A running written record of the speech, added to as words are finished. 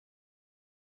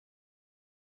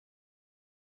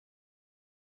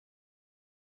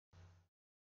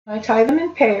I tie them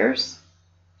in pairs,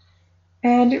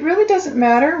 and it really doesn't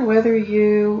matter whether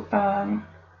you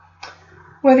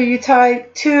tie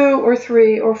 2 or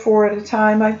 3 or 4 at a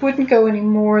time. I wouldn't go any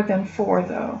more than 4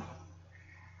 though.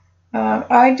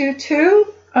 I do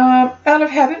 2 out of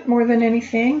habit more than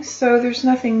anything, so there's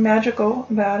nothing magical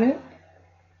about it.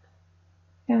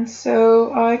 And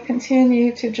so I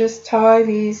continue to just tie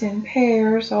these in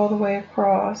pairs all the way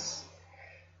across.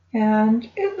 And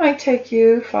it might take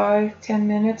you 5-10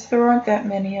 minutes. There aren't that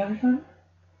many of them.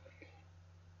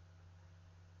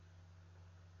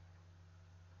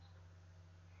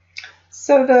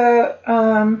 So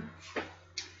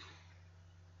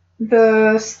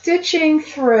the stitching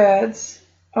threads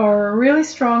are really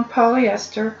strong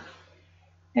polyester,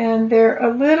 and they're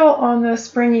a little on the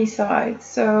springy side.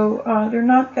 So they're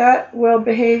not that well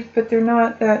behaved, but they're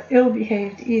not that ill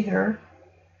behaved either.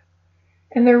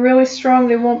 And they're really strong.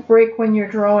 They won't break when you're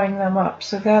drawing them up.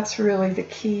 So that's really the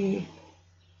key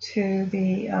to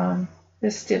the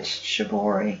stitched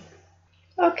shibori.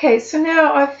 Okay, so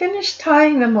now I've finished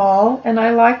tying them all, and I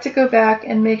like to go back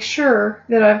and make sure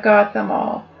that I've got them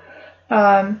all.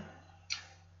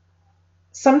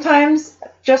 Sometimes,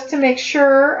 just to make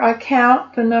sure, I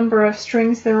count the number of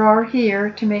strings there are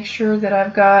here to make sure that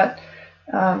I've got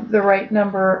the right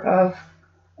number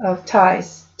of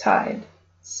ties tied.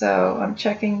 So I'm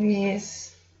checking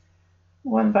these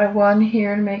one by one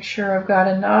here to make sure I've got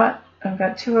a knot. I've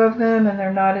got 2 of them and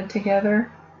they're knotted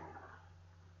together.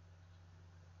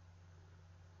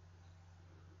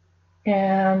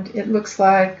 And it looks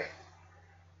like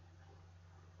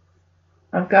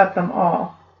I've got them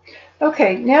all.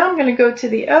 Okay, now I'm going to go to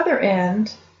the other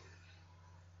end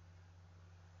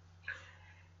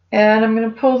and I'm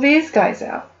going to pull these guys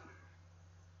out.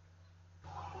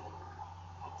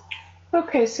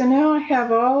 Okay, so now I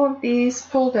have all of these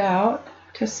pulled out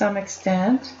to some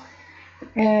extent,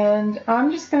 and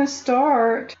I'm just going to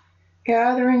start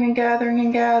gathering and gathering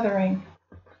and gathering.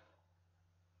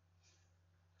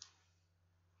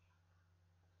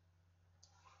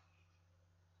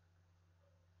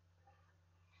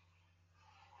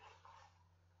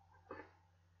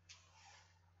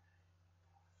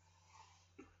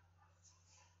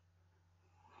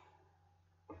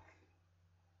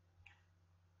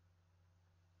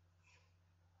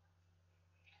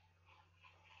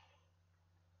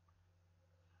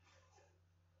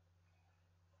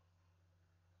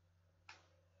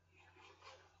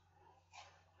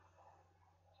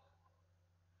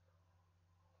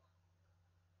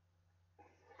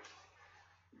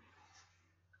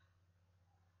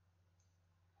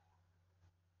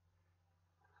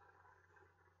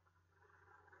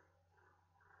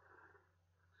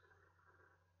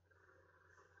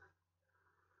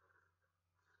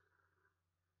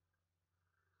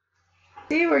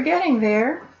 See, we're getting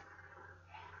there.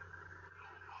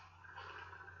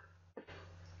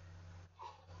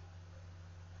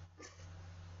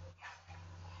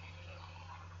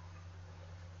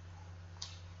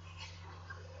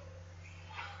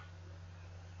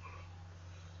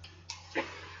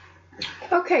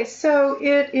 Okay, so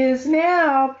it is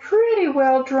now pretty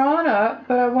well drawn up,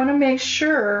 but I want to make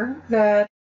sure that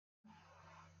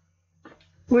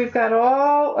we've got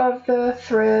all of the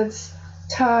threads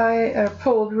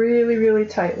pulled really, really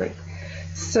tightly.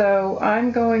 So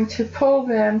I'm going to pull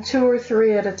them 2 or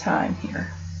 3 at a time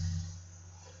here.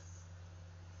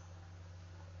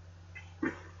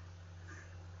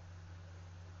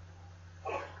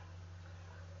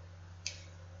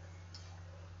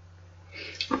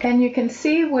 And you can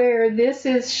see where this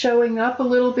is showing up a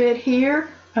little bit here,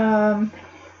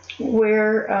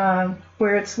 where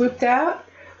it's looped out.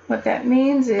 What that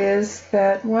means is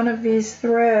that one of these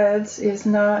threads is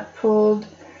not pulled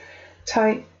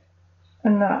tight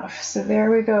enough. So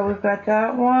there we go, we've got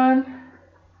that one.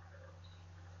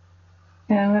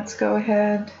 And let's go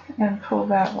ahead and pull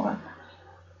that one.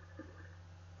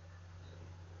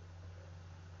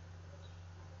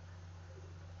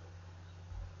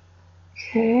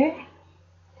 Okay.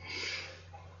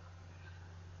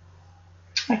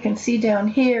 I can see down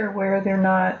here where they're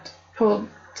not pulled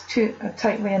too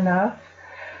tightly enough.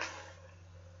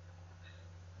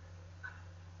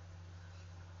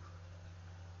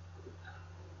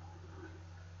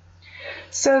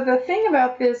 So the thing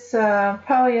about this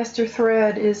polyester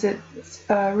thread is it's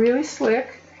really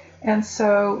slick, and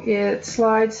so it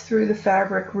slides through the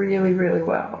fabric really, really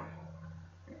well.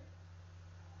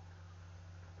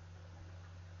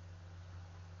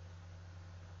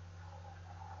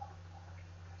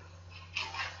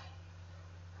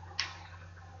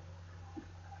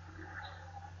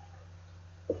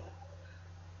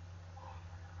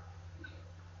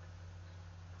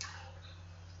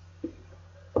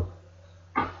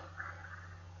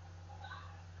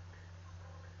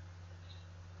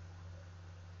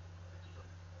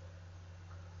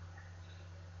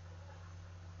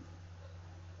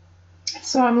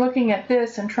 So I'm looking at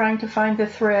this and trying to find the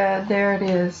thread. There it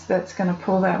is. That's going to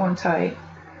pull that one tight.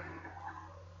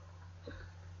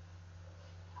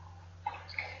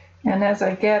 And as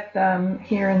I get them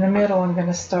here in the middle, I'm going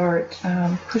to start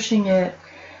pushing it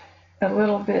a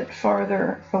little bit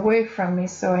farther away from me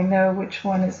so I know which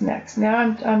one is next. Now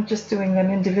I'm just doing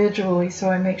them individually so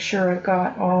I make sure I've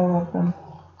got all of them.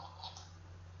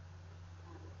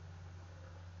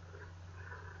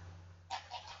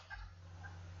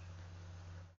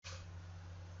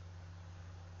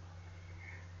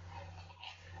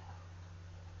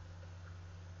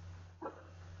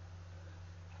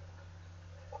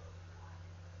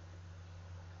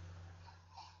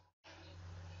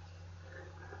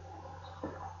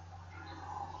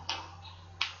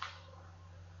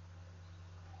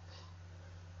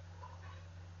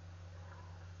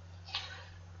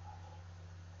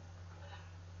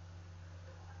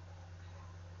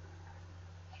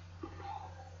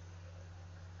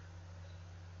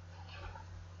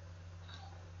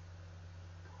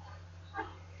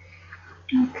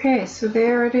 Okay, so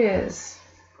there it is.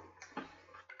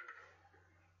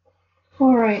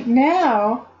 Alright,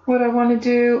 now what I want to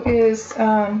do is,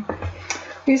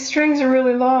 these strings are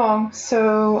really long,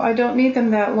 so I don't need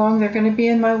them that long. They're going to be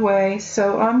in my way,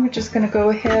 so I'm just going to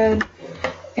go ahead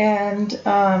and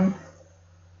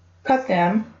cut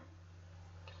them.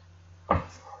 And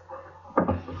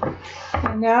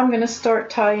now I'm going to start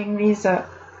tying these up.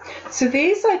 So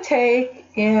these I take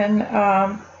in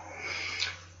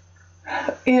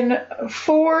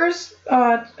fours,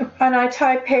 and I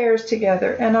tie pairs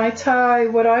together, and I tie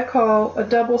what I call a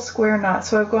double square knot.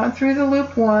 So I've gone through the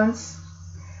loop once,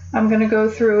 I'm going to go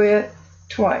through it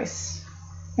twice,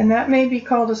 and that may be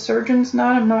called a surgeon's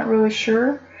knot, I'm not really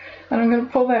sure, and I'm going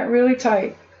to pull that really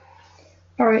tight.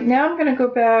 Alright, now I'm going to go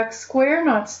back square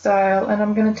knot style, and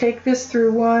I'm going to take this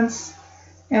through once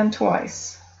and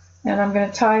twice, and I'm going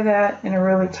to tie that in a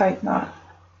really tight knot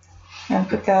and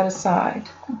put that aside.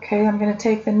 Okay, I'm going to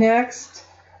take the next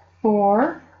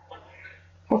 4,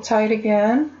 pull tight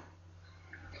again,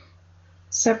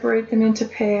 separate them into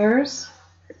pairs,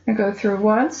 and go through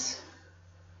once,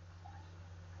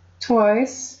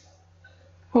 twice,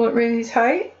 pull it really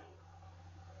tight,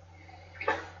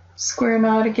 square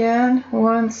knot again,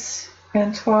 once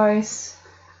and twice,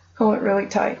 pull it really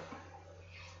tight.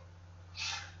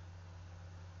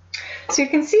 So you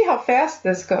can see how fast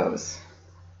this goes,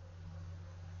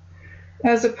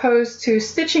 as opposed to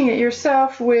stitching it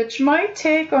yourself, which might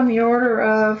take on the order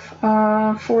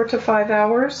of 4 to 5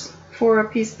 hours for a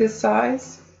piece this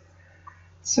size.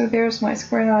 So there's my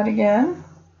square knot again.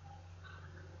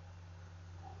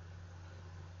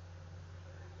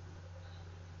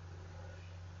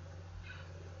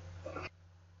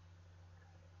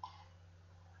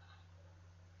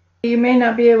 You may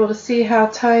not be able to see how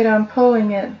tight I'm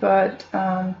pulling it, but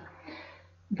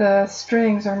the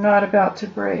strings are not about to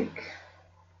break.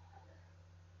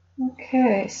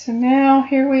 Okay, so now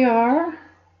here we are.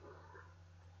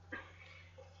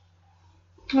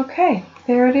 Okay,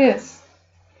 there it is.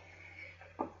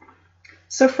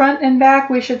 So front and back,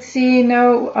 we should see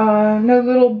no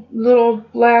little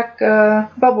black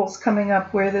bubbles coming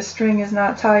up where the string is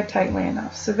not tied tightly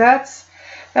enough. So that's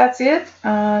it,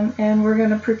 and we're going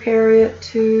to prepare it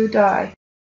to dye.